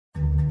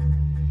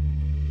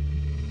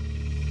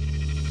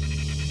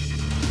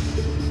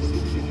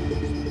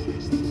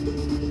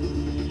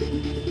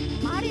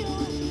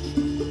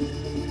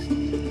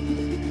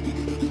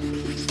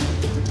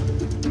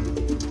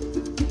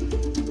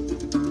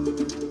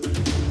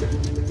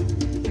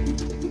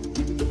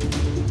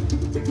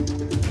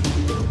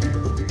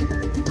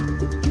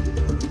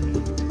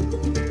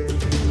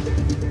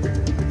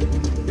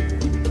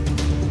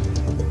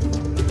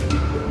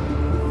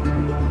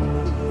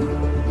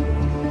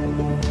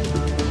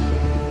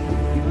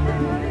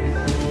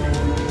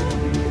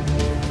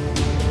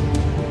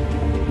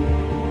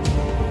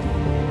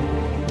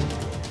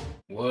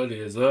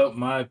up,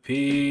 my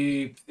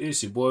peeps?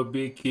 It's your boy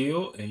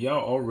BiggKeel, and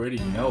y'all already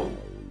know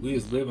we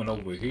is living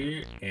over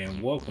here.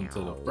 And welcome to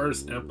the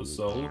first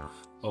episode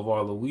of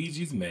our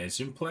Luigi's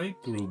Mansion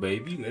playthrough,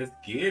 baby. Let's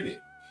get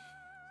it.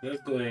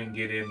 Let's go ahead and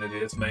get into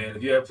this, man.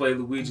 If you ever played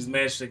Luigi's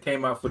Mansion, it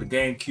came out for the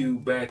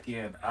GameCube back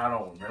in, I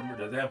don't remember.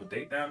 Does it have a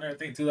date down there? I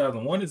think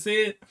 2001 it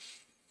said.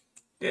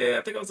 Yeah,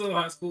 I think I was in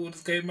high school when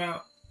this came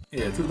out.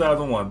 Yeah,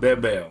 2001,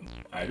 bam bam.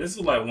 Alright, this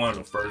is like one of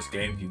the first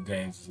GameCube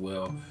games as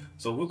well.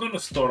 So we're going to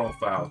start on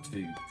file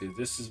 2, because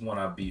this is one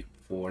I beat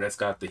before. That's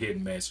got the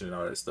hidden mansion and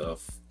all that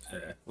stuff.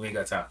 We ain't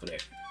got time for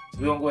that. So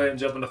we're going to go ahead and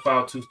jump into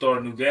file 2,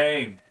 start a new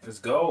game. Let's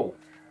go.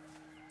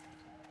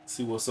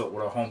 See what's up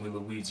with our homie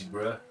Luigi,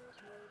 bruh.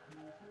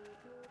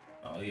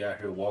 Oh, he out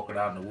here walking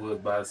out in the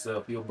woods by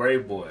himself. He a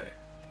brave boy.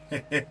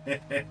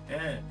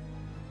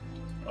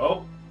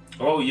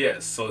 Oh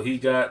yes. So he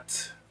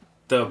got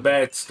the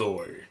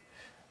backstory.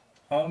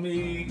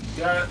 Homie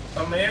got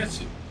a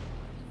mansion.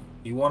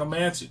 He want a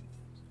mansion.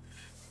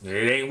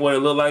 It ain't what it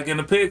looked like in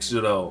the picture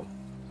though.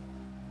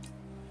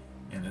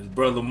 And his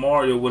brother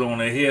Mario went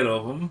on ahead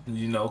of him,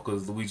 you know,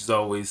 because Luigi's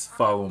always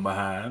following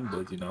behind.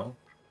 But you know,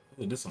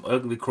 there's some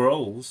ugly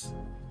crows.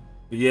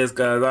 But yes,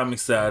 guys, I'm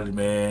excited,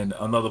 man.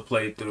 Another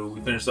playthrough.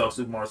 We finished off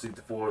Super Mario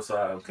 64,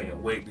 so I can't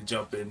wait to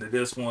jump into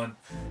this one.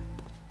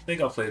 I think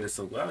I played this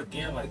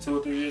again like 2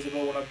 or 3 years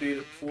ago when I beat it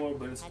before,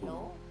 but it's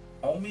cool.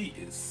 Homie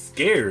is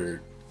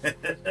scared.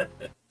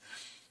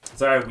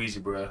 Sorry, Luigi,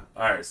 bro.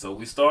 Alright, so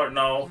we starting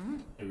off.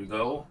 Here we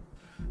go.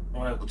 I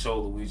don't have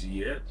control of Luigi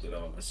yet, but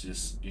it's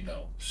just, you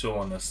know,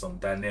 showing us some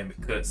dynamic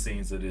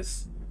cutscenes of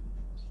this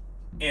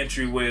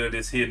entryway of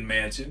this hidden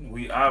mansion.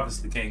 We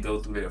obviously can't go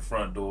through that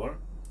front door,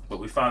 but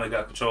we finally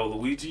got control of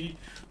Luigi.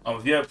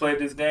 If you haven't played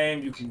this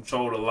game, you can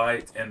control the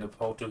light and the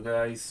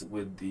poltergeist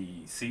with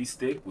the C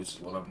stick, which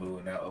is what I'm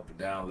moving now, up and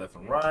down, left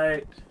and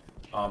right.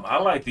 I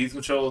like these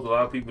controls. A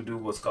lot of people do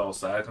what's called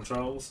side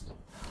controls.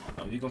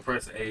 You can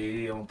press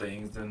A on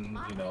things and,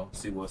 you know,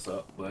 see what's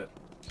up. But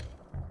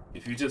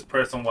if you just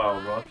press them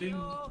while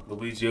rocking,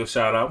 Luigi will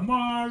shout out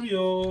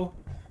Mario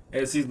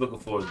as he's looking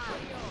for his brother.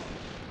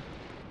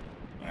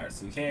 Alright,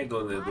 so we can't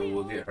go there, but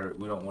we'll get hurt.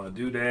 We don't want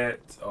to do that.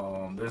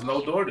 There's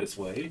no door this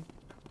way.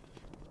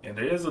 And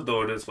there is a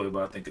door this way,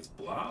 but I think it's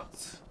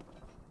blocked.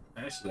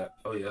 Actually,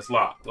 oh yeah, it's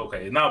locked.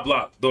 Okay, not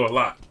blocked. Door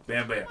locked.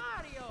 Bam, bam.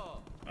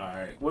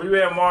 Alright, where you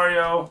at,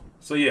 Mario?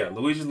 So yeah,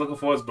 Luigi's looking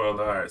for his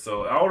brother. Alright,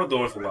 so all the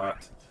doors were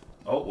locked.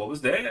 Oh, what was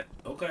that?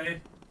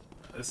 Okay.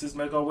 Let's just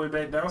make our way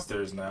back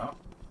downstairs now.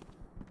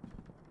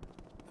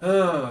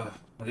 I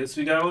guess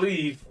we gotta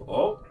leave.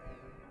 Oh.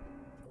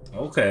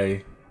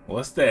 Okay.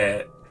 What's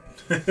that?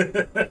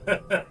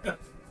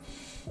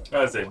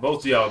 I say,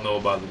 most of y'all know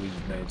about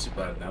Luigi's Mansion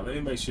by now. Let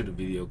me make sure the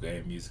video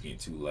game music ain't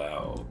too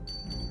loud.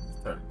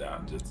 Turn it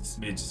down just a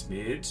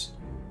smidge.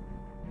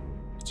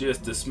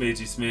 Just a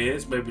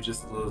smidge. Maybe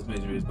just a little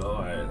smidge. But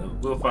alright,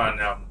 we'll find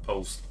out in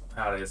post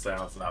how that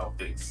sounds and I'll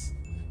fix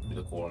it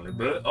accordingly.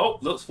 But oh,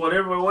 looks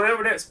whatever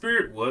that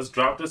spirit was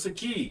dropped us a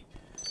key.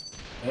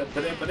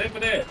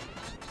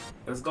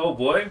 Let's go,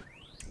 boy.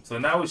 So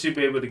now we should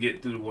be able to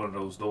get through one of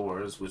those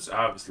doors, which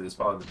obviously is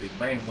probably the big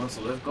main one.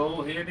 So let's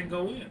go ahead and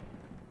go in.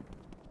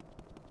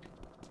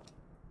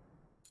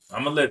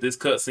 I'm gonna let this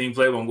cutscene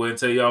play, but I'm going to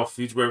tell y'all for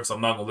future reference,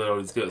 I'm not gonna let all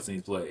these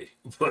cutscenes play.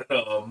 But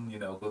you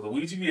know, because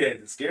Luigi be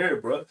acting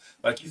scared, bro.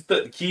 Like you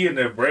stuck the key in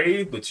there,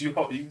 brave, but you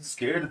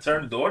scared to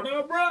turn the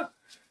doorknob, bro.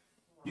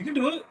 You can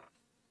do it.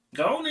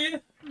 Go on in.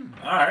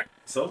 All right,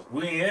 so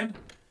we in.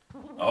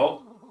 Oh,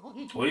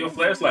 where your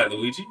flashlight,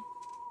 Luigi?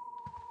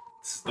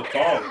 This is the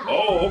fog.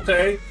 Oh,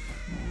 okay.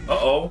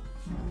 Uh-oh.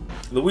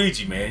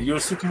 Luigi, man, you're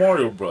a Super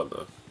Mario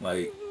brother.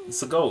 Like,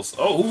 it's a ghost.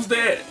 Oh, who's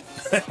that?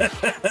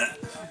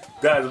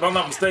 Guys, if I'm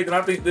not mistaken,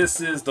 I think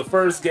this is the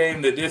first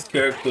game that this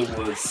character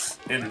was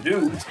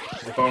introduced.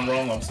 If I'm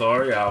wrong, I'm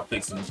sorry. I'll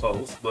fix it in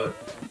post, but...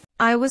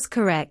 I was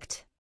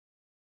correct.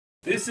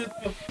 This is...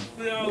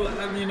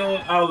 You know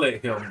what? I'll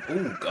let him...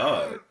 Oh,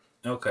 God.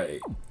 Okay.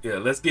 Yeah,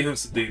 let's give him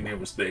some dignity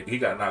and respect. He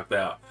got knocked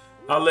out.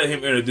 I'll let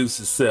him introduce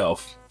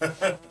himself.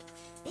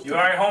 You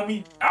alright,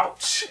 homie?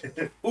 Ouch.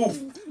 Oof.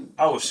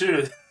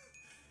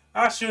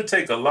 I should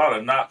take a lot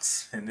of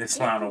knocks in this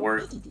line of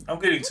work. I'm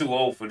getting too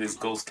old for this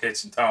ghost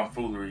catching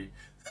tomfoolery.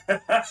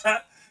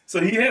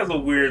 So he has a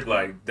weird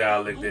like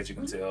dialect that you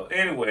can tell.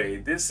 Anyway,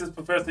 this is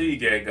Professor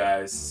Egad,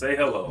 guys. Say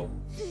hello.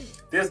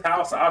 This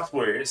house, I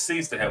swear, it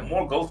seems to have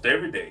more ghosts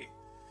every day.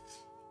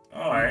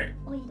 Alright.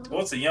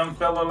 What's a young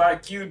fella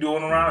like you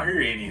doing around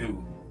here,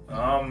 anywho?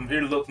 I'm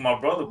here to look for my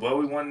brother, but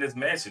we want this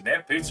mansion.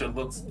 That picture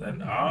looks a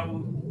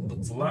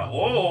lot.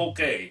 Oh,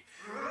 okay.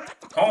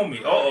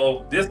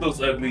 Homie, this looks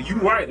ugly. You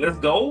right, let's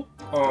go.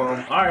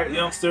 Alright,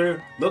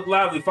 youngster. Look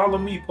lively, follow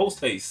me, post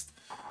haste.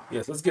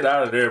 Yes, let's get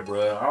out of there,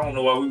 bro. I don't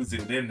know why we was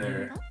even in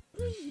there.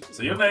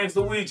 So your name's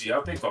Luigi. I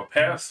think our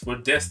paths were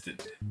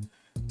destined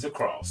to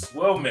cross.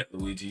 Well met,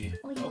 Luigi.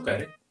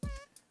 Okay.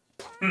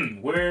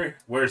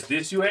 Where's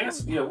this, you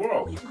ask? Yeah, where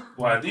are we?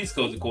 Why, these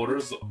cozy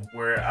quarters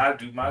where I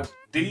do my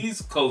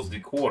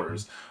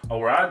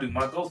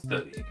ghost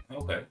study.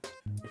 Okay.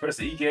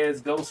 Professor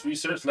Egad's Ghost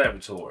Research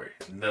Laboratory.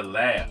 The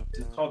lab.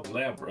 It's called the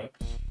lab, bro.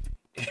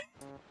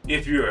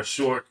 If you're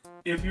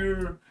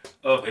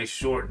of a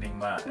shortening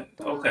mind.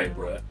 Okay,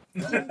 bro.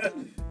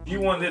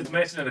 You won this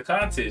mention in the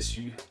contest.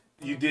 You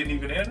didn't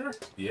even enter?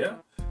 Yeah.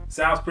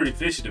 Sounds pretty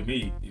fishy to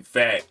me.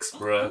 Facts,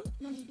 bruh.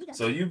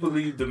 So you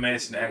believe the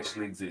mansion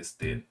actually exists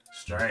then?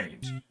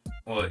 Strange.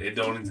 Well, it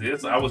don't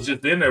exist. I was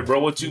just in there, bro.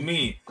 What you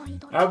mean?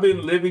 I've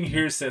been living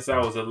here since I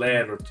was a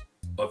lad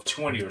of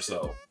 20 or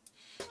so.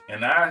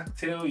 And I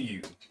tell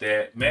you,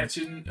 that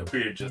mansion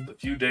appeared just a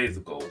few days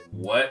ago.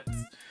 What?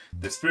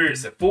 The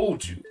spirits have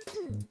fooled you.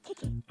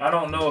 I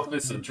don't know if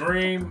it's a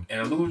dream, an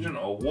illusion,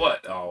 or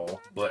what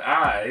all, but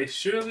I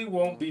surely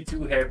won't be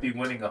too happy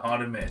winning a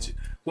haunted mansion.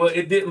 Well,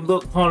 it didn't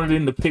look haunted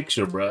in the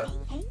picture, bruh.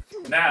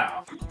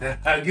 Now that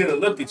I get a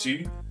look at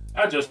you,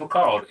 I just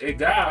recalled a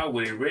guy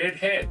with a red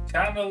hat,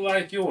 kind of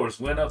like yours,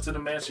 went up to the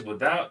mansion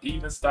without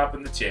even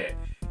stopping to chat,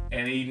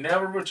 and he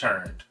never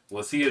returned.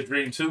 Was he a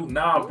dream too?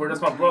 Nah, bro,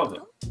 that's my brother.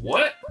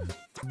 What?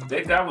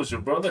 That guy was your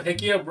brother?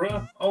 Heck yeah,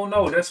 bruh. Oh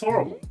no, that's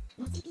horrible.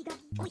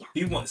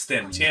 He wouldn't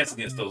stand a chance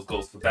against those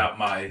ghosts without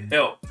my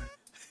help.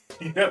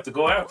 You have to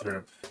go after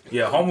him.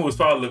 Yeah, Homer was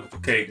probably looking for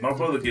cake. My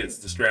brother gets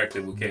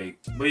distracted with cake.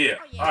 But yeah,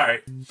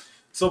 alright.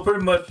 So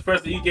pretty much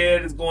Professor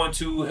Egad is going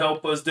to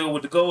help us deal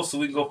with the ghosts so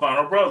we can go find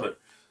our brother.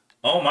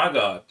 Oh my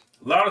god.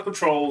 A lot of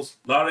controls,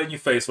 a lot in your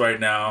face right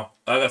now.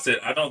 Like I said,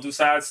 I don't do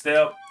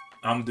sidestep.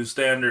 I'm gonna do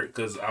standard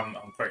because I'm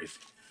crazy.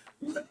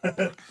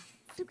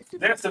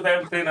 That's the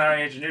vacuum cleaner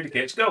I engineered to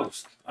catch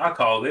ghosts. I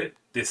call it,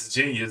 this is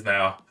genius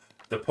now,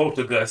 the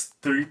Poltergust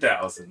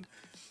 3000.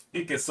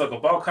 It can suck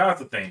up all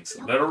kinds of things.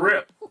 Let her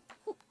rip.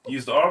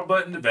 Use the R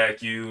button to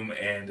vacuum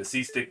and the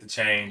C stick to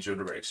change your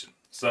direction.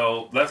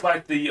 So that's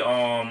like the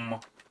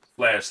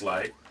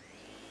flashlight.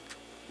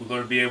 We're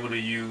going to be able to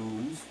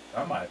use,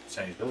 I might have to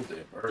change those to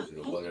inverted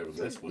or whatever.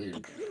 That's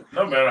weird.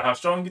 No matter how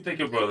strong you think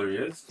your brother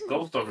is,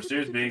 ghosts are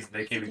mysterious beings and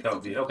they can't be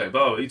caught. Okay,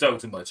 blah, you talking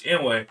too much.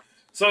 Anyway,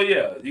 so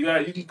yeah, you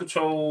can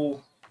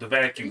control the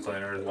vacuum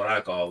cleaner is what I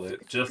call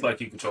it, just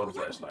like you control the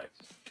flashlight.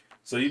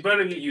 So you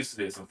better get used to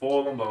this and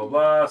foil them, blah, blah,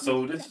 blah.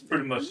 So this is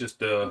pretty much just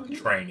the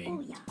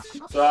training.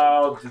 So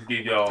I'll just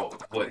give y'all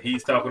what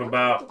he's talking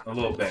about, a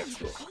little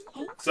backstory.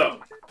 So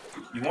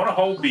you want to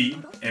hold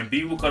B, and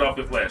B will cut off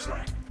your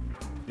flashlight.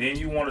 Then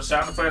you want to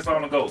shine the flashlight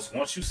on the ghost.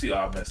 Once you see,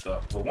 I messed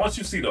up. But once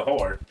you see the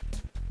heart,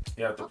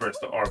 you have to press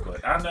the R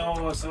button. I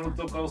know as soon as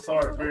the ghost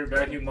heart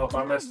vacuum up,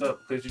 I messed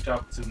up because you're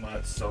talking too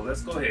much. So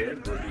let's go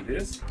ahead. We'll do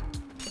this.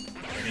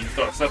 And then you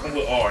start sucking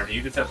with R. And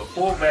you just have to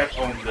pull back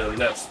on the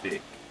left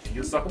stick. And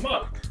you'll suck them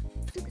up.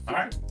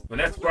 Alright. When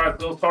that surprise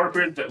those heart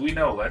periods that we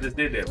know. I just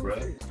did that, bro.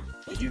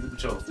 Use the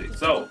control stick.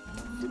 So,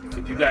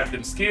 if you got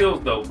them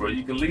skills though, bro,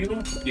 you can leave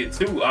them. Get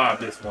two.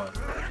 This one.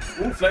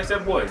 Ooh, flash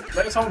that boy.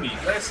 Flash homie.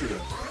 Flash him.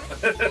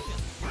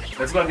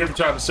 That's gonna get him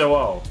trying to show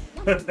off.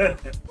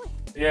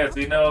 Yes,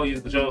 we know.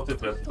 Use the control stick,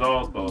 press the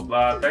blah, blah,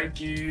 blah. Thank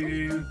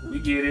you. We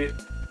get it.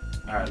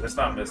 Alright, let's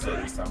not mess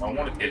up this time. I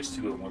want to catch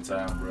two at one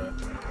time, bro.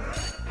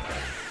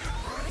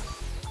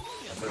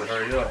 I better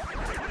hurry up.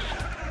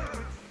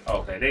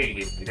 Okay, they ain't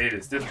hit me. They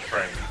just didn't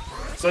train.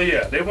 So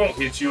yeah, they won't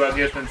hit you, I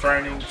guess, in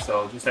training.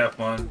 So just have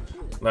fun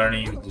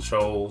learning the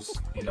controls,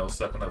 you know,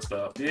 sucking up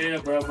stuff. Yeah,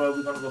 bro,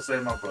 we're gonna go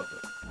save my brother.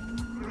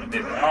 And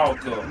then they all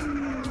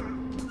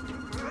come.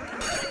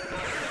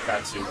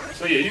 Got you.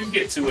 So yeah, you can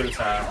get two at a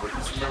time, but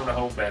just remember to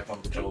hold back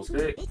on the control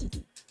stick.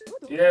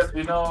 Yes,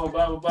 we know,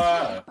 blah, blah,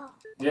 blah.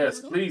 Yes,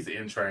 please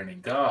end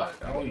training. God,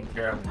 I don't even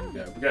care how many we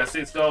got. We got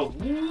 6 goals.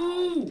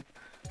 Woo!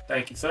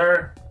 Thank you,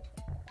 sir.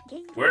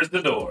 Where's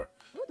the door?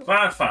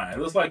 Fine, fine. It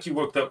looks like you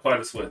worked up quite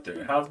a sweat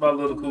there. How's my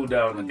little cool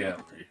down in the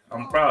gallery?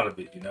 I'm proud of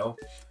it, you know.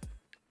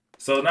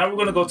 So now we're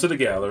going to go to the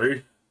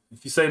gallery.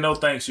 If you say no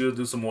thanks, you'll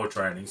do some more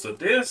training. So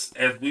this,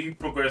 as we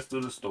progress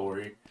through the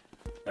story,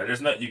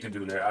 there's nothing you can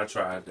do there. I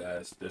tried,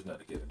 guys. There's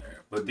nothing to get in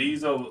there. But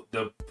these are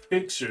the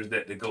pictures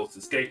that the ghosts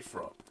escaped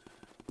from.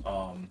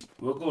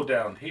 We'll go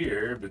down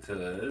here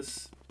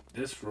because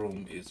this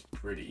room is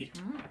pretty.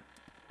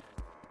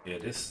 Yeah,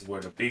 this is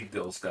where the big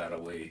ghost got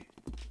away.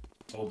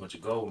 Whole bunch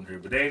of gold in here,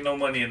 but there ain't no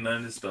money in none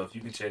of this stuff.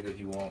 You can check if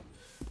you want.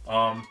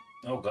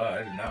 Oh god,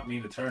 I did not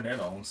mean to turn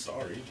that on.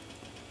 Sorry.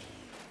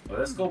 Well,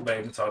 let's go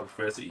back and talk to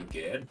Professor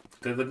Egad.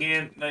 Because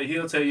again,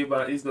 he'll tell you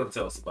about it. He's gonna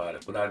tell us about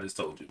it, but I just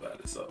told you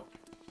about it. So,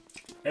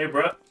 hey,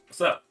 bruh, what's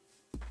up?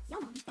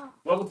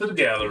 Welcome to the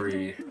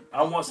gallery.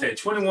 I once had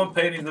 21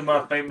 paintings in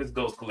my famous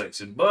ghost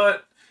collection,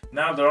 but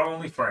now they're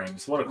only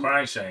frames. What a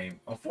crying shame.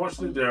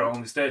 Unfortunately, there are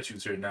only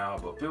statues here now,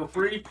 but feel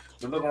free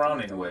to look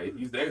around anyway.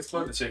 Use the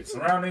expert to check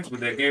surroundings with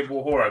that Game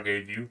Boy horror I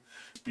gave you.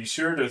 Be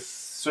sure to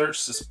search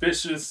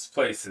suspicious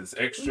places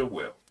extra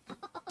well.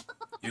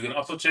 You can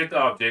also check the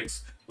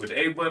objects with the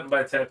A button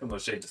by tapping or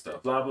shaking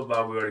stuff. Blah, blah,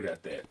 blah. We already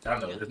got that. I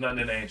know, there's nothing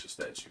in the angel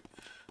statue.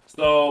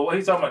 So, what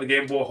he's talking about the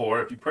Game Boy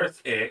horror, if you press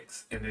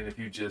X, and then if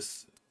you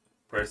just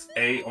press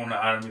A on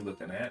the item you're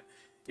looking at,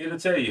 it'll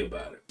tell you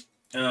about it.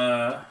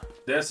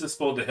 That's just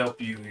supposed to help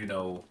you, you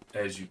know,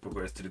 as you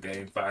progress to the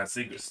game, find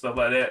secrets, stuff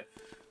like that,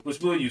 which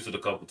we'll use it a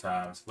couple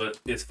times. But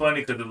it's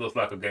funny because it looks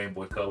like a Game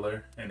Boy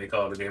Color, and they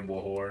call it a Game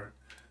Boy Horror.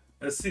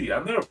 Let's see.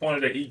 I've never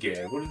pointed at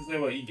EGAD. What does it say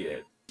about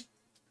EGAD?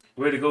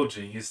 Way to go,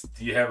 genius.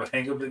 Do you have a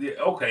hang up?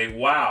 Okay,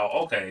 wow.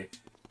 Okay.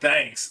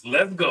 Thanks.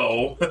 Let's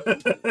go.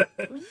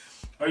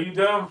 Are you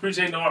done?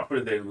 Appreciate the art for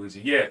today,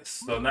 Luigi.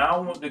 Yes. So now I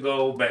want to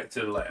go back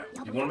to the lab.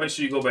 You want to make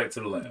sure you go back to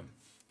the lab.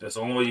 That's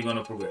the only way you're going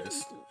to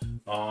progress.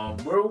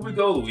 Where will we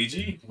go,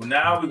 Luigi? Well,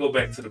 now we go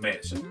back to the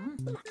mansion.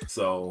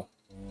 So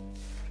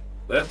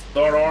let's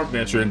start our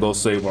adventure and go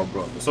save our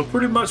brother. So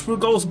pretty much we're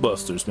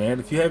Ghostbusters, man.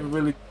 If you haven't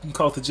really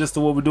caught the gist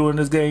of what we're doing in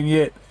this game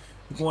yet,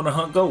 we're going to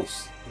hunt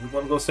ghosts. We're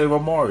going to go save our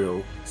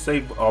Mario.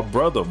 Save our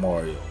brother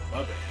Mario.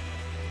 Okay.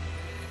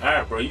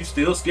 Alright, bro. You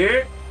still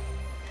scared?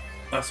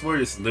 I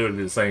swear it's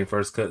literally the same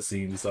first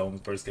cutscene we saw when we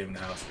first came in the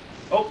house.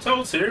 Oh,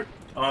 Toad's here.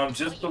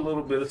 Just a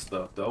little bit of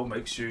stuff, though.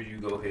 Make sure you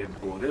go ahead and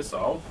pull this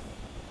off.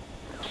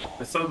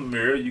 It's a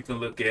mirror. You can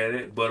look at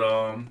it. But,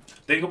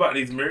 think about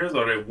these mirrors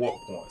are their warp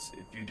points.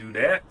 If you do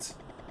that,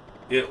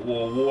 it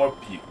will warp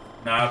you.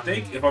 Now, I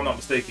think, if I'm not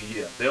mistaken,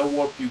 yeah, they'll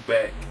warp you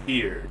back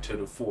here to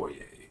the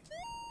foyer.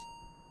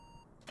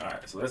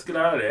 Alright, so let's get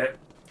out of that.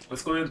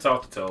 Let's go ahead and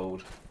talk to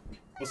Toad.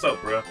 What's up,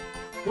 bruh?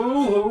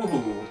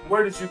 Woo-hoo-hoo.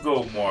 Where did you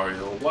go,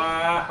 Mario?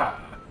 Why?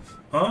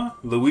 Huh?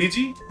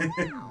 Luigi?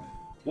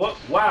 What?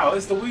 Wow,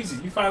 it's Luigi.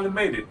 You finally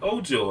made it.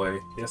 Oh, joy.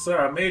 Yes, sir,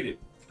 I made it.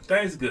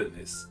 Thanks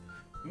goodness.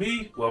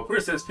 Me? Well,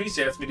 Princess Peach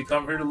asked me to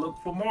come here to look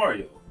for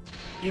Mario.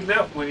 He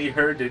left when he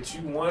heard that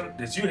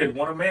you had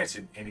won a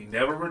mansion, and he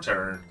never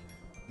returned.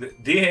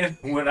 Then,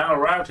 when I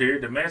arrived here,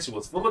 the mansion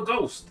was full of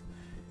ghosts,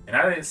 and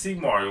I didn't see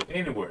Mario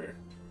anywhere.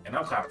 And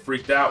I'm kind of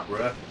freaked out,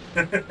 bruh.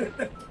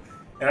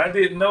 And I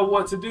didn't know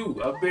what to do.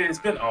 I bet it's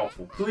been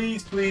awful.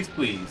 Please, please,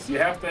 please. You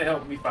have to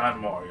help me find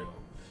Mario.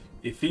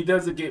 If he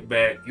doesn't get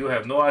back, you'll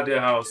have no idea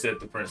how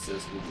upset the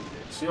princess will be.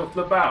 She'll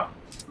flip out.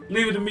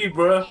 Leave it to me,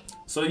 bruh.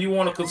 So you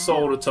want to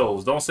console the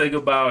Toads. Don't say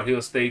goodbye or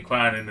he'll stay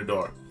crying in the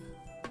dark.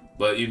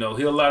 But, you know,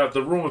 he'll light up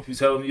the room if you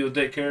tell him you'll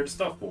take care of the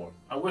stuff for him.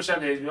 I wish I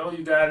gave you. Oh,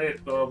 you got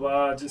it. Blah,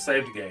 blah. Just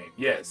save the game.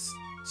 Yes.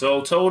 So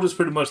Toad is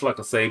pretty much like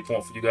a save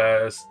point for you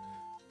guys.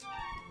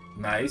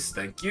 Nice.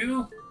 Thank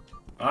you.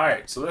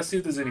 Alright, so let's see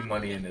if there's any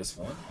money in this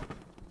one.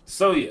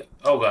 So yeah.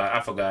 Oh god,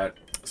 I forgot.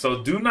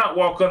 So do not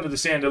walk under the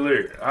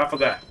chandelier. I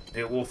forgot.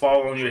 It will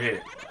fall on your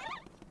head.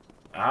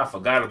 I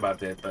forgot about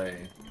that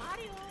thing.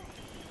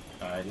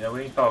 Alright, yeah,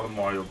 we ain't calling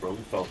Mario, bro.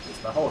 We focus.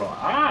 Now hold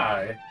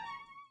on.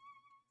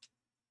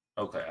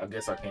 Okay, I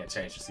guess I can't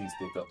change the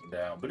C-stick up and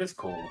down, but it's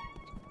cool.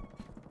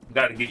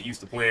 Got to get used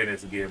to playing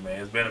this again,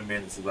 man. It's been a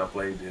minute since I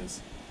played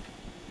this.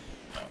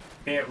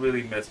 Can't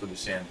really mess with the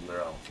chandelier,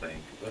 I don't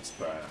think. Let's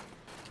try.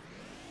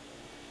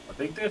 I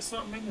think there's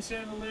something in the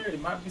chandelier.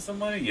 It might be some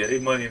money. Yeah,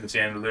 there's money in the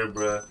chandelier,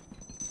 bruh.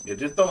 Yeah,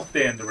 just don't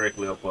stand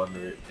directly up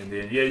under it. And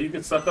then, yeah, you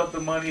can suck up the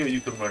money or you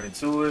can run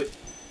into it.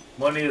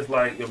 Money is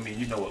like, I mean,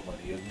 you know what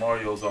money is.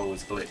 Mario's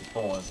always collecting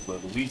coins,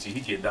 but Luigi, he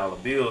get dollar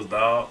bills,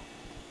 dog.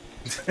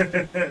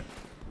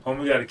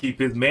 Homie got to keep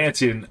his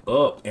mansion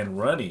up and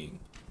running.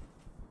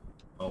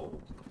 Oh,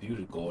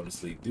 computer going to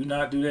sleep. Do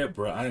not do that,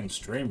 bruh. I am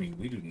streaming.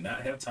 We do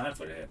not have time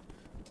for that.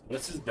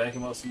 Let's just back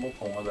him up some more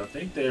coins. I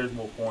think there's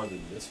more coins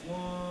in this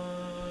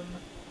one.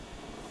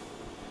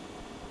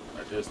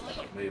 Or just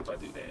not. Maybe if I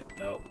do that.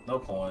 Nope, no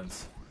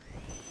coins.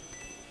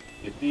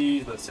 Get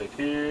these. Let's check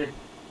here.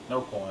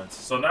 No coins.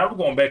 So now we're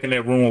going back in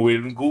that room where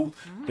them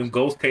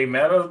ghosts came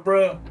at us,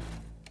 bruh.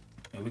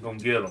 And we're going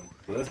to get them.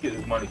 But let's get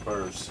this money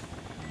first.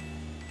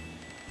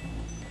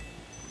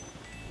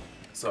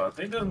 So I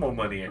think there's more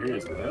money in here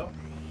as well.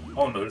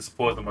 Oh no, this is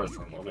poison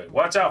mushroom. Okay,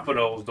 watch out for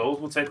those. Those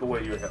will take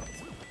away your health.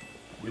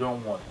 We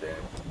don't want that.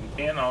 We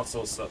can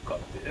also suck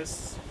up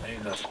this.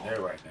 Ain't nothing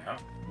there right now.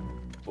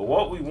 But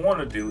what we want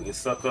to do is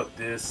suck up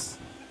these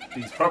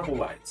purple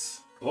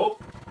lights. Oh,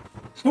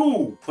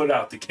 who put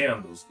out the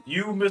candles?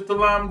 You, Mr.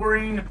 Lime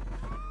Green?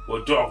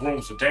 Well, dark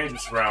rooms are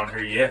dangerous around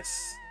here,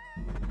 yes.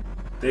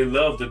 They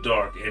love the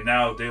dark, and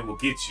now they will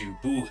get you,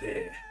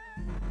 boo-head.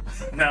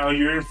 Now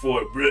you're in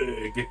for it,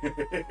 brig.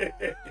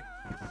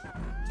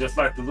 Just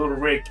like the little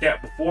red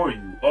cat before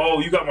you. Oh,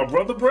 you got my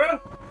brother, bruh?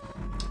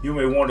 You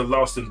may wander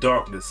lost in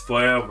darkness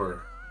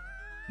forever.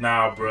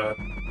 Nah, bruh.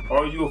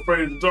 Are you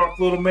afraid of the dark,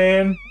 little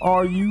man?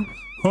 Are you?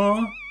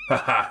 Huh?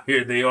 Haha,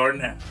 here they are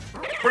now.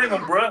 Bring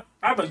them, bruh.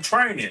 I've been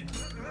training.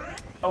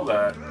 Oh,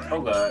 God.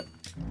 Oh, God.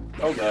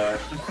 Oh, God.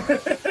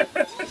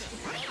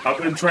 I've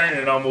been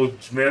training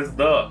almost messed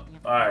up.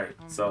 Alright,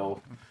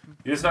 so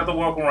you just have to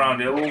walk around.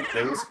 They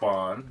will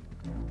spawn.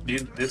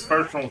 This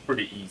first one was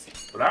pretty easy,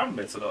 but I'm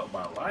messing up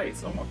my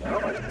lights. Oh my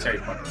god, I have to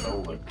change my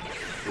controller.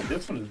 But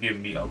this one is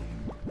giving me a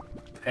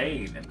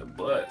pain in the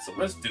butt, so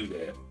let's do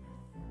that.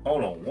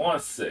 Hold on 1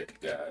 second,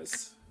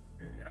 guys.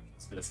 Yeah,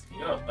 let's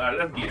me up. Alright,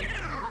 let's get it.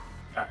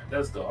 Alright,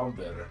 let's go. I'm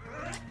better.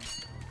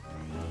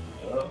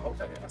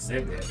 Okay, I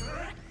said that.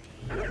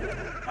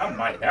 I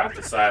might have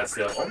to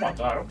sidestep. Oh my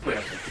god, I'm playing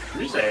with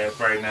this ass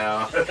right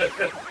now.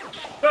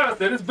 Like I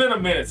said, it's been a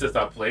minute since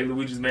I played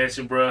Luigi's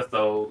Mansion, bruh,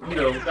 so, you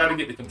know, gotta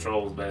get the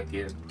controls back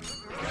in.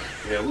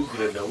 Yeah, we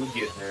good, though. We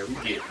getting there. We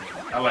getting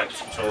there. I like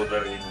the controls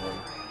better anyway.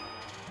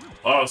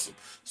 Awesome.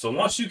 So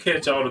once you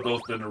catch all the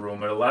ghosts in the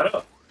room, it'll light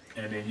up.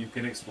 And then you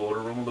can explore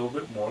the room a little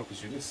bit more,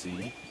 because you can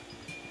see.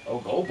 Oh,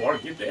 gold bar,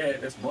 get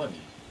that. That's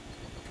money.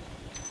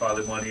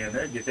 Probably money in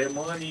there. Get that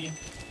money.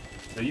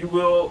 So you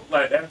will,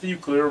 like, after you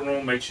clear a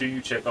room, make sure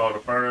you check all the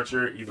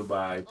furniture, either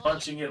by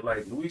punching it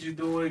like Luigi's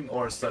doing,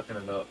 or sucking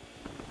it up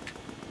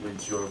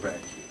with your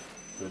vacuum.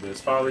 So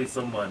there's probably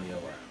some money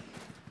around.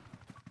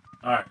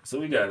 Alright, so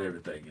we got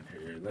everything in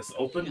here. Let's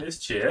open this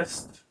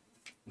chest.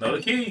 Another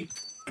key.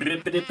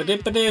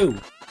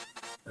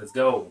 Let's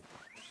go.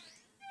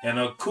 And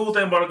a cool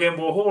thing about a Game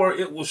Boy Horror,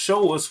 it will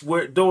show us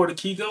where door the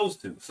key goes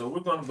to. So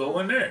we're going to go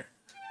in there.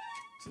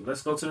 So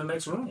let's go to the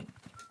next room.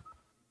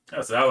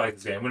 That's I like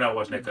this game. We're not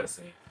watching that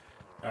cutscene.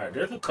 Alright,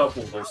 there's a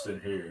couple ghosts in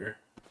here.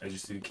 As you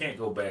see, we can't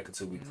go back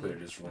until we clear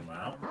this room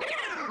out.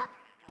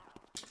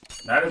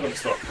 Now they're going to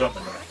start coming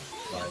out.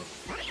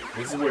 Like,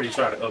 this is where they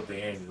try to up the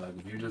ante. Like,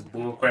 if you're just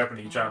bullcrapping and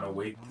you're trying to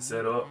wait to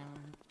set up,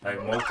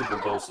 like multiple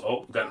ghosts.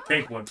 Oh, we got the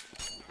pink one.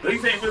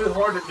 These ain't really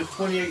hard at just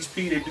 20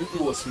 HP. They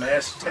do a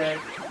smash attack.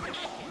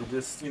 But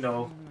just, you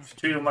know,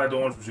 treat them like the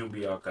ones, you'll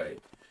be okay.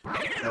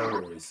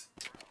 No worries.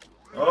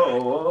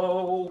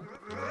 Oh.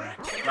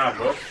 Nah,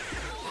 bro.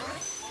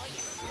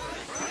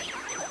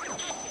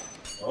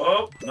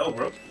 Oh, no,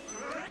 bro.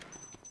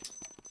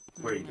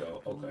 Where you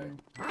go? Okay.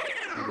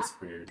 He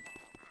disappeared.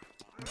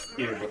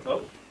 Here, bro.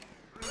 Oh.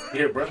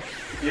 Here, bro.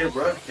 Here,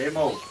 bro. Game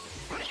over.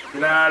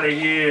 Get out of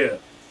here.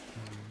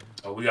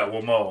 Oh, we got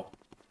one more.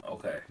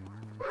 Okay.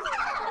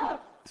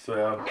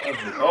 So,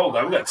 oh,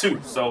 God, we got two.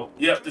 So,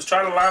 yep, just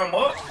try to line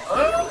them up.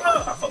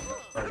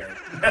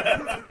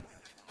 Okay.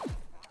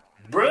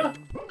 Bruh.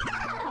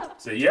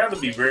 So, you have to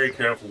be very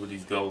careful with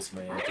these ghosts,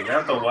 man. Because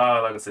after a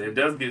while, like I said, it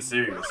does get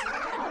serious.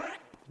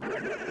 Look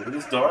at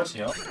this dodge,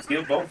 you know. Let's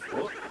get both.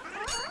 Oh.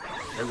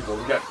 There we go.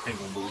 We got the pink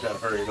one, but we got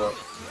to hurry it up.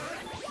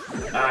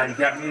 Ah, you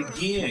got me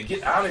again.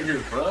 Get out of here,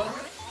 bruh.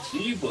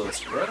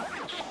 Jeebus, bruh.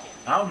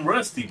 I'm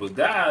rusty, but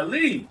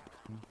golly.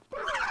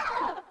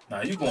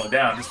 Nah, you going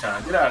down this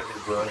time. Get out of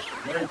here, bro.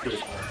 Merry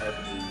Christmas.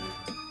 Happy New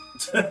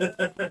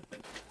Year.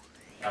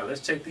 Alright, let's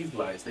check these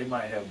lights. They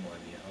might have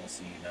money. I don't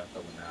see enough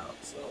coming out,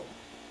 so.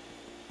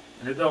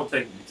 And it don't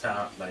take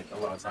time, like a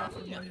lot of time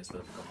for the money and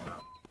stuff to come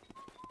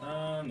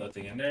out.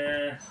 Nothing in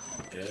there.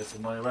 Yeah, there's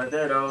some money right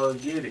there, though.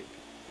 Get it.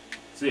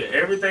 So yeah,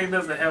 everything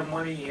doesn't have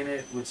money in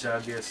it, which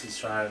I guess is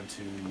trying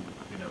to,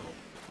 you know,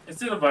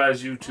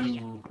 incentivize you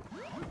to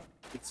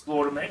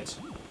explore the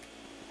mansion.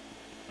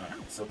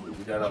 Alright, so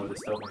we got all this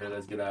stuff in here.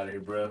 Let's get out of here,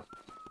 bro.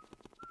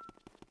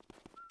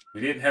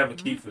 We didn't have a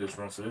key for this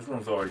room, so this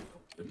room's already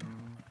open.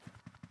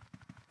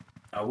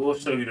 I will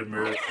show you the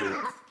mirror trick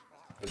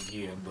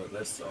again, but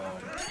let's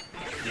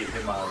get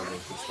him out of there,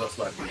 because stuff's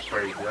like this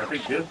crazy. I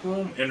think this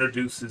room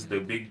introduces the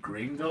big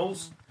green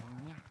ghost,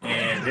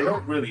 and they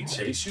don't really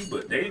chase you,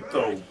 but they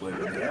throw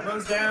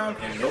bananas down,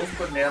 and those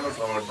bananas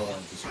are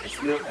annoying because you can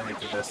slip and it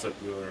can mess up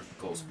your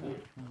ghost pool.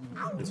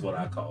 Is what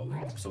I call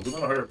it. So we're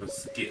gonna hurry up and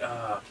get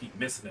keep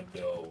missing him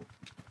though.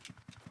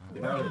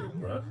 Get out of here,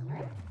 bro.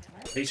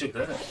 Hate your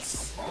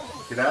guts.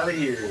 Get out of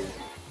here.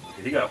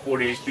 Yeah, he got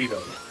 40 HP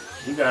though.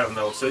 You gotta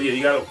know. So yeah,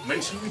 you gotta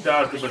make sure you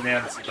dodge the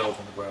bananas and those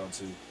on the ground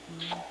too.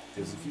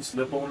 Because if you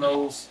slip on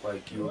those,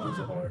 like you'll lose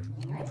a heart.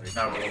 Right,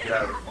 now we're gonna get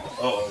out of here.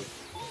 Uh-oh.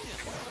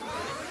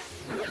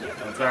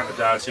 I'm trying to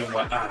dodge him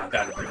while I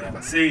got a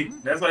banana. See,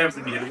 that's what happens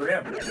if you hit a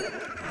banana.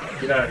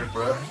 Get out of here,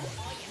 bro.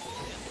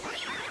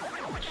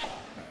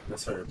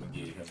 Let's hurry up and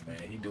get him,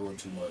 man. He doing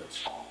too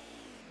much.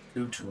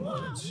 Too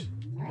much.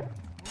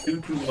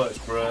 Too much,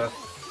 bruh.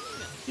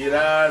 Get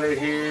out of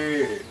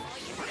here.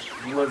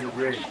 He wasn't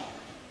ready.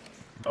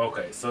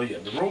 Okay, so yeah,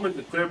 the room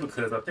is clear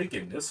because I think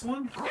in this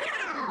one,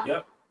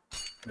 yep,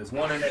 there's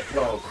one in that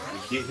closet.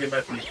 Get him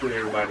after you clear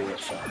everybody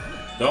outside.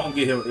 Don't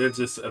get him. It's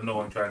just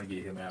annoying trying to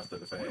get him after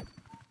the fact.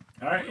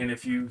 All right, and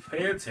if you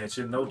pay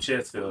attention, no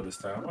chest fail this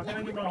time. Why can't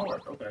I get my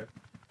heart? Okay.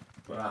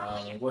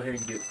 Go ahead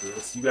and get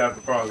this. You guys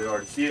can probably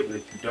already see it, but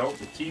if you don't,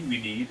 the key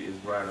we need is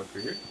right up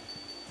here.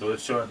 So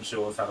it's trying to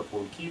show us how to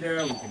pull the key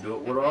down. We can do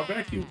it with our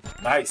vacuum.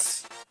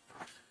 Nice.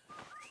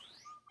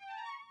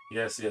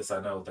 Yes,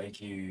 I know.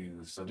 Thank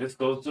you. So this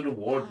goes to the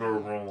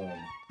wardrobe room.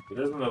 But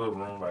there's another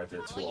room right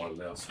there to our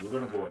left. So we're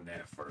going to go in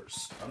that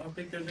first. I don't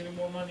think there's any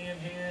more money in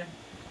here.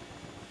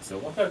 So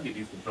once I get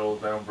these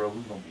controls down, bro,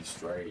 we're going to be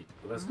straight.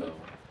 But let's go.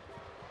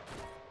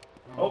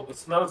 Oh,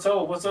 it's another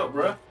toad. What's up,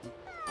 bro?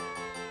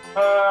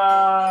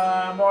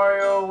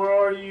 Mario, where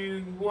are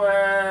you?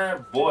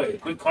 What? Boy,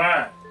 quit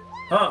crying.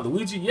 Huh,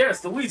 Luigi?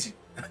 Yes, Luigi.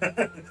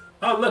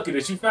 I'm lucky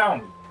that you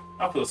found me.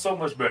 I feel so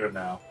much better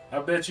now. I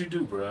bet you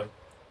do, bro.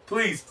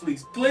 Please,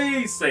 please,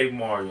 please save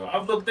Mario.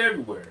 I've looked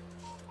everywhere.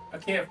 I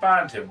can't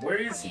find him. Where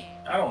is he?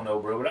 I don't know,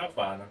 bro, but I'll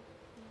find him.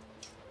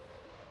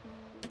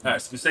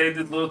 Alright, so we saved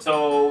this little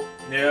toad.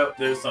 Yep,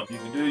 there's something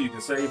you can do. You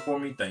can save for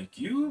me. Thank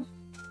you.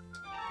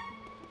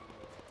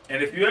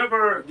 And if you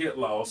ever get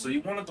lost, so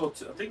you want to go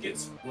to, I think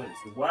it's, what is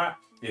it, Y?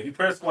 Yeah, if you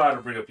press Y to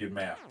bring up your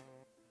map.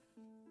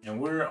 And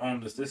we're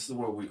on this is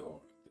where we are.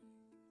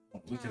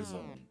 We can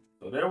zoom.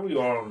 So there we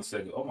are on the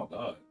second, oh my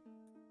God.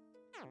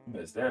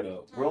 Messed that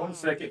up. We're on the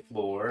second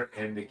floor,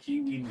 and the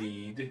key we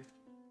need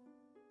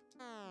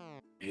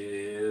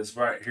is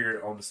right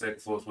here on the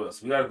second floor as well.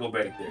 So we gotta go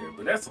back there.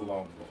 But that's a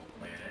long walk,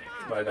 man.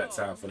 Nobody got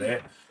time for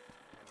that.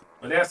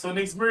 But that's when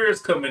these mirrors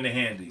come into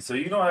handy. So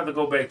you don't have to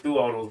go back through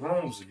all those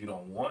rooms if you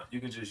don't want. You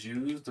can just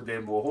use the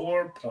Game Boy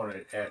Horror, point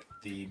it at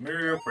the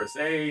mirror, press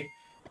A,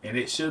 and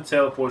it should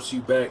teleport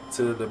you back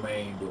to the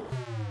main door.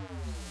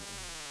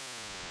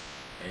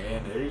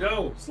 And there you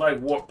go. It's like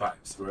warp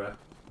pipes, bruh.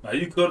 Now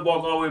you could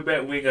walk all the way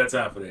back. We ain't got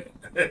time for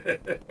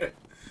that.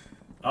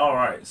 All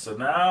right. So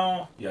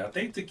now, yeah, I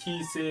think the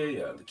key said,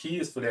 yeah, the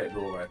key is for that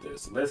door right there.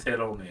 So let's head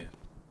on in.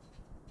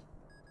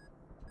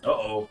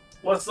 Uh-oh.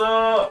 What's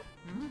up?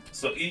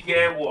 So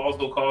EGAD will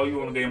also call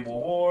you on the Game Boy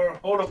Horror.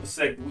 Hold up a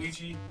sec,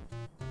 Luigi.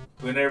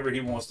 Whenever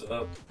he wants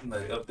to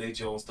update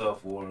you on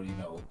stuff or, you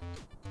know,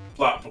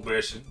 plot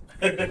progression.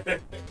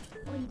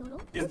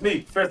 It's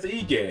me, Professor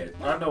EGAD.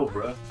 I know,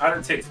 bruh. I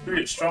detect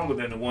spirits stronger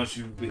than the ones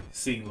you've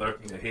seen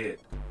lurking ahead.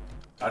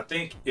 I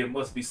think it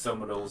must be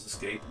some of those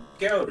escaped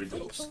gallery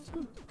ghosts.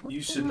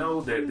 You should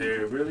know that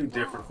they're really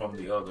different from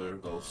the other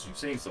ghosts you've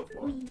seen so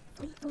far.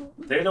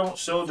 They don't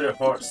show their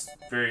hearts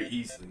very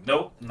easily.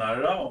 Nope, not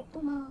at all.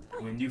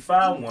 When you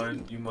find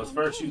one, you must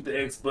first use the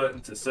X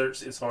button to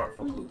search its heart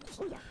for clues.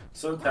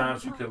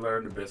 Sometimes you can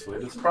learn the best way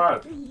to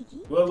surprise them.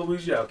 Well,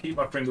 Luigi, I'll keep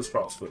my fingers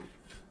crossed for you.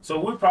 So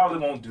we probably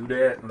won't do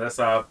that unless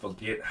I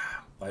forget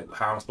like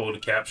how I'm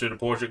supposed to capture the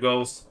portrait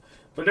ghosts.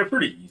 But they're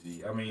pretty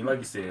easy. I mean, like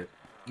you said,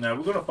 now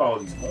we're gonna follow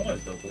these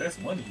coins though, but that's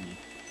money.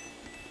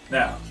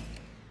 Now,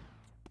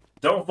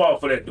 don't fall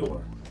for that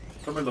door.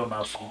 Come here, little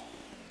mouse.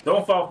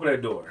 Don't fall for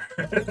that door.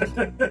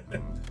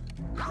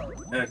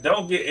 Now,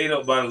 don't get ate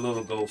up by the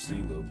little ghost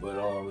either. But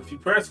if you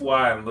press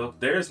Y and look,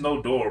 there's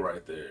no door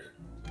right there.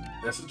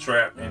 That's a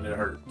trap and it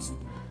hurts.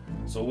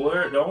 So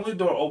the only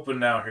door open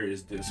down here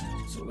is this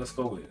one. So let's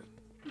go in.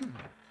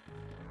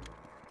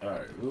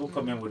 Alright, we'll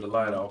come in with the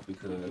light off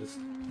because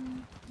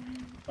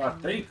I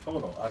think,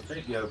 hold on, I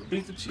think you have a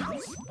piece of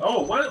cheese.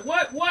 Oh, what?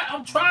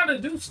 I'm trying to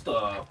do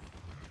stuff.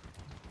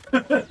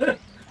 The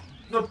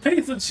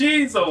piece of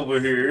cheese over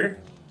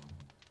here.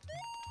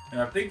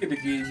 And I think it'll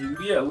give you,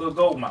 yeah, a little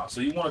gold mouse.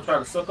 So you want to try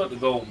to suck up the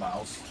gold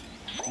mouse.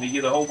 And you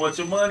get a whole bunch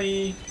of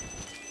money.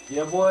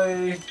 Yeah,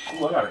 boy.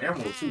 Ooh, I got an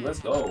emerald too. Let's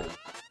go.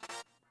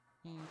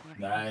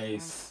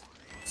 Nice.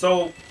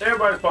 So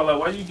everybody's probably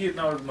like, why you getting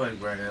all this money,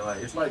 Brandon?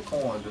 Like, it's like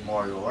coins in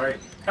Mario, right?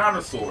 Kind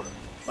of, sort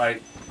of.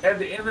 Like, at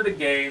the end of the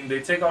game, they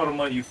take all the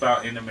money you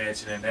found in the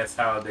mansion, and that's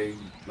how they,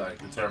 like,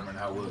 determine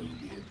how well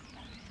you did.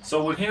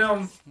 So with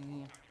him,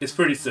 it's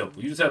pretty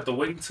simple. You just have to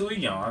wait until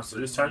he yawns, so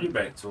just turn your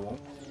back to him.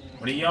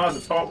 When he yawns,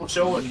 the talk will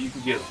show, and you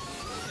can get him.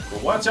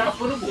 But watch out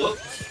for the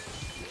books.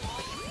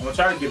 I'm going to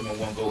try to get them in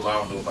one go, but I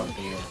don't know if I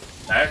can.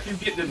 Now, if you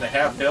get them to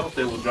half health,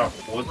 they will drop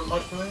a poison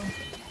mushroom.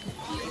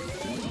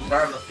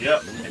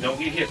 Yep, and don't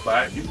get hit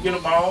by it. You can get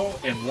them all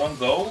in one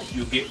go,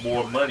 you'll get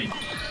more money.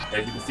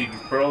 As you can see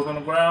these pearls on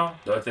the ground,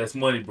 that's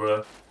money,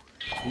 bruh.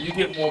 When you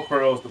get more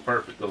pearls, the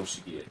perfect ghost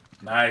you get.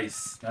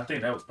 Nice. I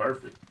think that was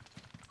perfect.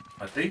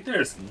 I think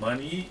there's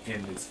money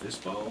in this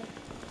fishbowl.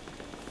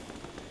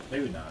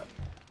 Maybe not.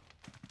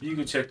 You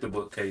can check the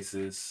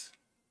bookcases.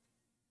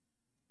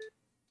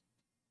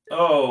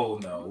 Oh,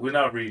 no. We're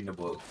not reading the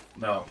book.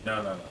 No.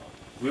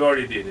 We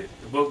already did it.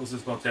 The book was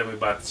just going to tell me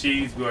about the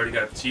cheese. We already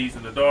got the cheese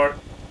in the dark.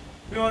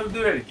 We don't have to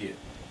do that again.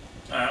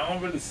 I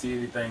don't really see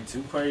anything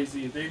too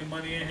crazy. Is there any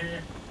money in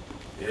here?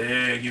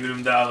 Yeah, give me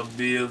them dollar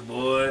bills,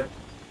 boy.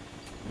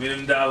 Give me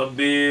them dollar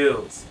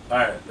bills.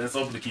 Alright, let's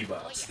open the key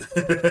box.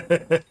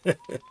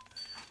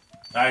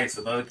 Nice,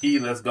 another key.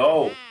 Let's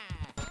go.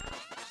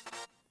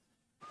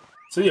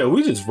 So yeah,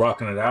 we just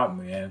rocking it out,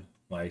 man.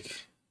 Like,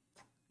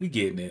 we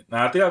getting it.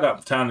 Now, I think I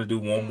got time to do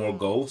one more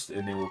ghost,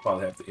 and then we'll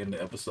probably have to end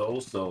the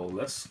episode. So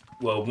let's,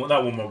 well,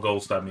 not one more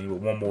ghost, I mean, but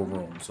one more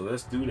room. So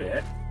let's do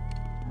that.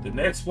 The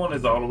next one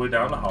is all the way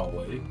down the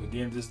hallway.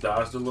 Again, just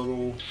dodge the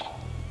little,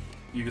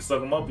 you can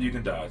suck them up or you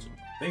can dodge them.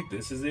 I think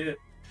this is it.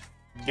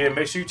 Again,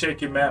 make sure you check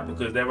your map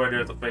because that right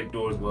there is a fake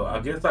door as well. I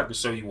guess I can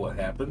show you what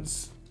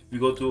happens if you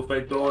go to a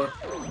fake door.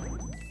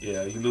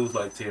 Yeah, you lose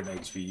like 10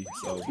 HP,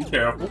 so be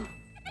careful.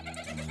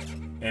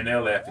 And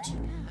they'll laugh at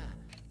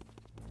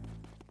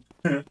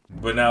you.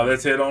 But now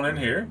let's head on in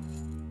here.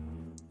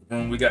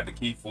 Room we got the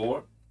key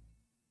for.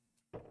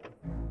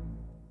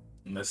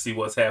 And let's see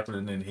what's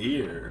happening in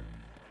here.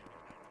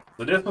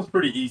 So this one's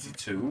pretty easy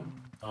too.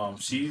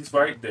 She's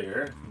right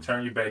there. If you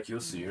turn your back,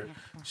 you'll see her.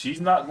 She's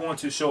not going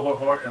to show her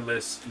heart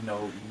unless, you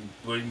know, you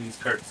bring these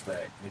curtains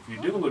back. And if you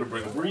do, it'll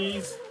bring a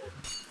breeze.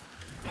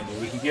 And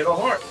then we can get her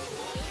heart.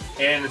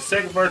 And the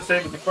second verse,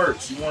 same as the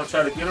first. You want to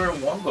try to get her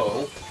in one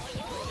go.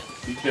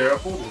 Be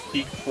careful. Just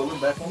keep pulling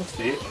back on the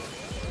stick.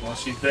 Once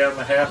she's down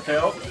to half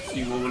health,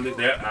 she will look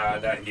there. I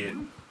got hit.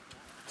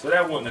 So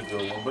that wasn't a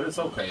good one, but it's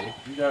okay.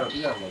 You got a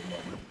little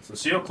moment. So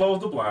she'll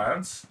close the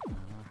blinds.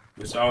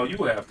 Which all you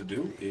have to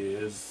do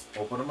is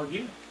open them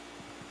again.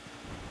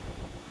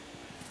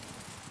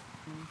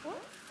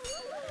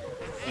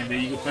 And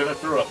then you can finish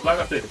her up. Like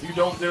I said, if you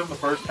don't get them the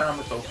first time,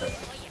 it's okay.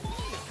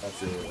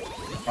 That's it.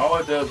 All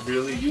it does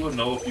really, you will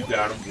know if you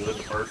got them good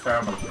the first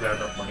time or if you got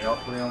enough money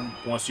off of them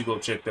once you go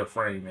check their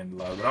frame and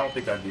but I don't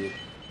think I did.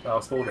 I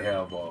was supposed to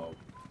have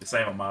the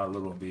same amount of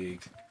little and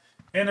big.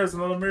 And there's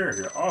another mirror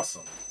here.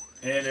 Awesome.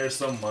 And there's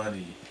some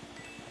money.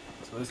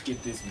 So let's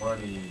get this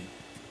money.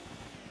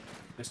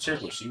 Let's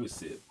check what she was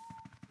said.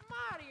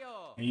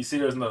 And you see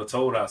there's another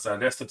toad outside.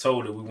 That's the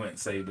toad that we went and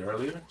saved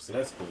earlier. So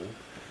that's cool.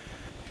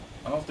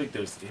 I don't think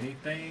there's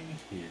anything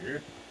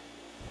here.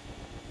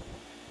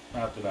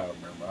 Not that I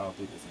remember. I don't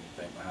think there's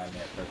anything behind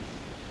that curtain.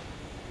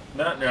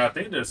 Nothing there. I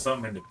think there's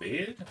something in the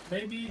bed,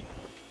 maybe?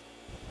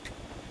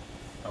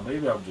 Or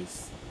maybe I'm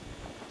just...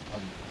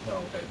 no,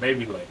 okay.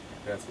 Maybe later.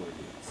 That's what it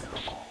is.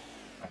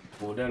 I can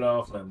pull that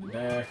off. Nothing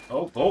there.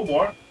 Oh,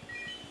 boy.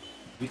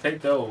 We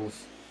take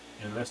those.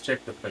 And let's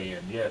check the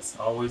fan. Yes,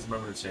 always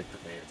remember to check the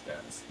fans,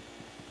 guys.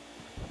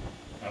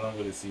 I don't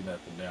really see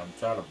nothing there. I'm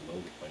trying to blow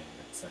the fan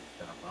at the same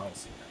time. I don't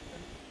see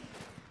nothing.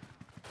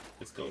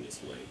 Let's go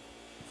this way.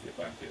 See if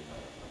I can hear.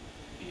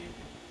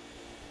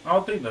 I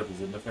don't think nothing's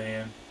in the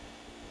fan.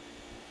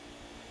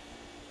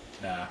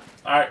 Nah.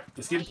 Alright,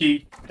 let's get a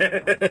key.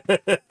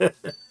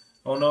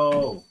 Oh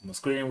no. My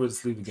screen was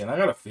asleep again. I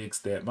gotta fix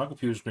that. My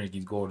computer screen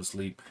keeps going to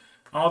sleep.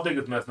 I don't think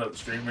it's messing up the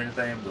stream or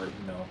anything, but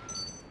you know.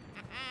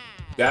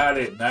 Got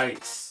it.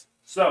 Nice.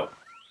 So,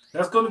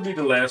 that's going to be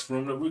the last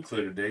room that we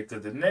clear today,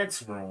 because the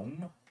next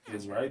room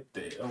is right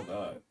there. Oh,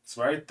 God. It's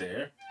right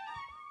there.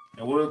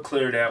 And we'll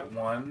clear that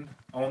one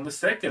on the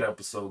second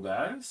episode,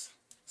 guys.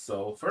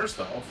 So, first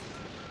off,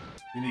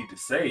 we need to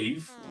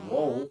save.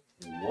 Whoa.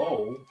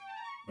 Whoa.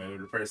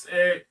 Remember to press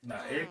X.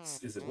 Not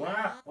X. Is it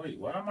Y? Wait,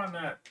 why am I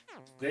not?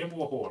 Game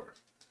War Horror.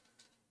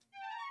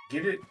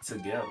 Get it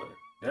together.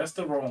 That's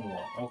the wrong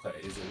one. Okay.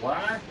 Is it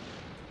Y?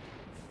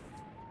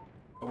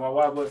 But my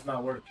Y button's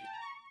not working.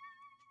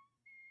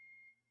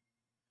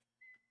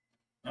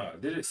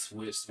 Did it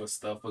switch for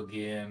stuff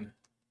again?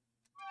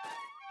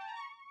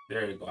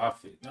 There you go. I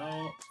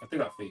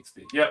think I fixed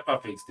it. Yep, I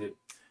fixed it.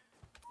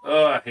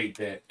 Oh, I hate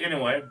that.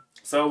 Anyway,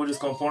 so we're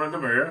just gonna point at the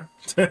mirror.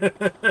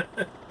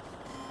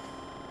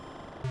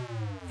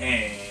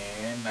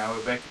 And now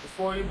we're back at the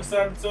foyer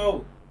beside the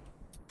toad.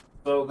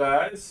 So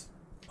guys,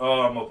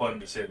 I'm up under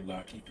the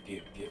chandelier. Keep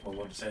forgetting. I'm up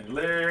under the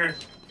chandelier.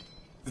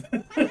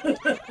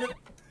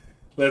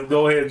 Let's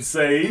go ahead and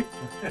save.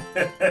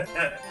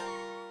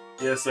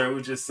 Yes, sir.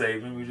 We're just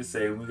saving. We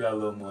got a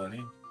little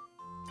money.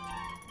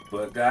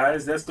 But,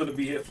 guys, that's going to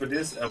be it for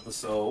this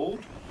episode.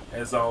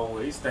 As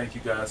always, thank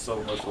you guys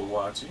so much for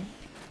watching.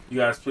 You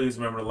guys, please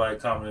remember to like,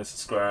 comment, and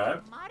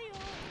subscribe.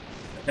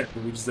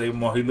 We just say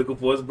Mario looking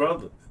for his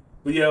brother.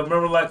 But, yeah,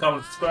 remember to like,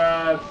 comment, and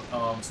subscribe.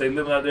 Stay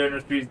living out there in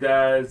the streets,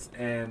 guys.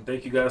 And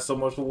thank you guys so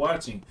much for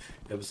watching.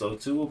 Episode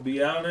 2 will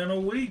be out in a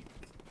week.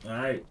 All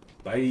right.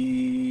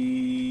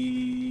 Bye.